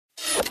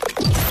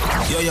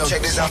Yo,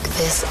 check this out.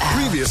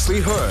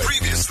 Previously heard.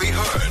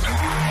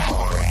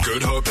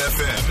 Good Hope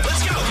FM.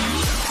 Let's go.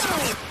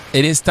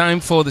 It is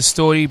time for the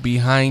story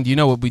behind, you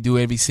know what we do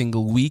every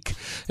single week.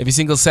 Every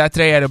single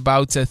Saturday at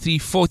about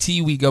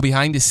 3:40, we go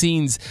behind the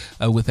scenes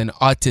with an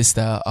artist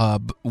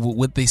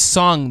with the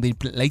song they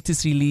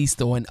latest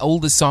released or an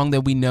older song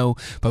that we know,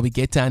 but we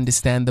get to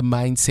understand the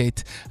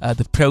mindset,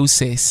 the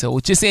process,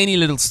 or just any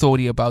little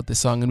story about the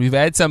song. And we've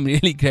had some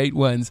really great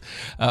ones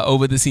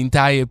over this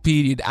entire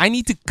period. I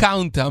need to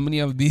count how many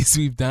of these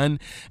we've done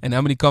and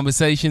how many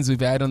conversations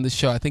we've had on the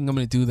show. I think I'm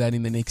going to do that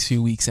in the next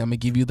few weeks. I'm going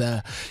to give you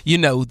the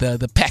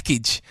package.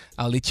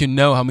 I'll let you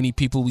know how many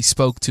people we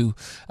spoke to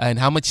and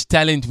how much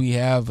talent we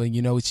have.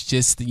 It's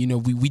just,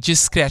 we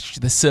just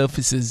scratched the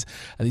surfaces.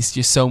 There's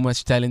just so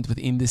much talent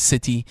within this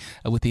city,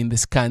 within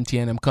this country,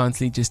 and I'm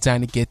constantly just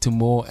trying to get to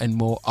more and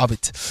more of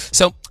it.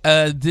 So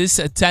this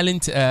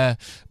talent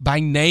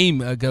by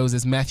name goes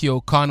as Matthew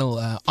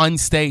O'Connell, on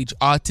stage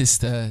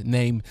artist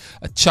name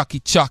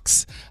Choccy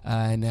Chox,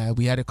 and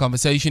we had a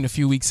conversation a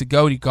few weeks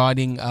ago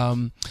regarding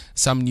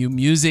some new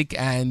music,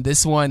 and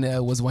this one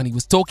was one he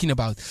was talking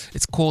about.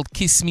 It's called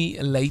Kiss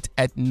Me Late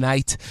at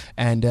Night,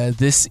 and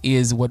this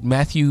is what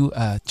Matthew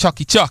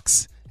Choccy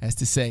Chox has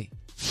to say.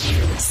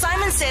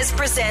 Simon Says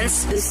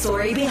presents The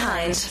Story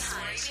Behind.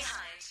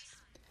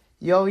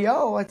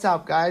 Yo, what's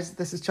up, guys?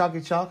 This is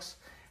Choccy Chox,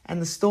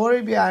 and the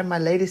story behind my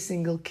latest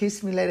single,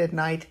 Kiss Me Late at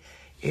Night,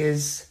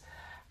 is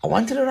I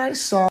wanted to write a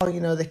song,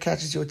 that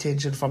catches your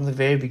attention from the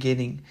very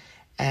beginning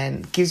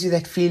and gives you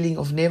that feeling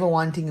of never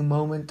wanting a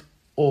moment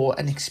or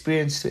an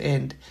experience to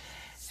end.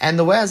 And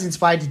the way I was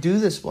inspired to do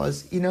this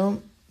was,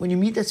 when you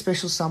meet that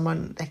special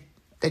someone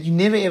that you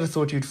never ever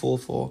thought you'd fall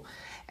for,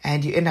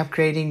 and you end up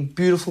creating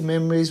beautiful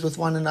memories with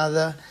one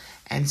another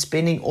and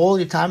spending all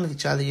your time with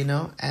each other,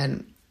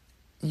 and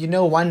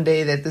one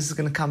day that this is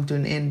going to come to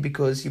an end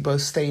because you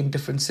both stay in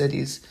different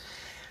cities.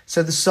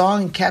 So the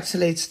song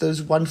encapsulates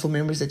those wonderful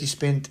memories that you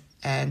spent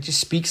and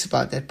just speaks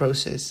about that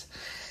process.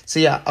 So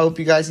yeah, I hope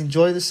you guys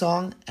enjoy the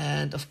song,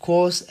 and of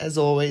course, as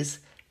always,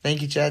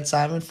 thank you, Chad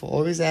Simon, for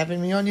always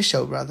having me on your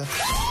show, brother.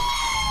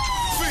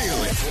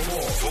 Feel it.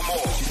 For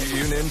more,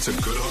 tune in to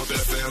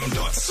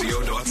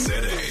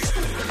goodhopefm.co.za.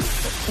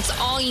 It's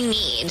all you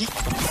need.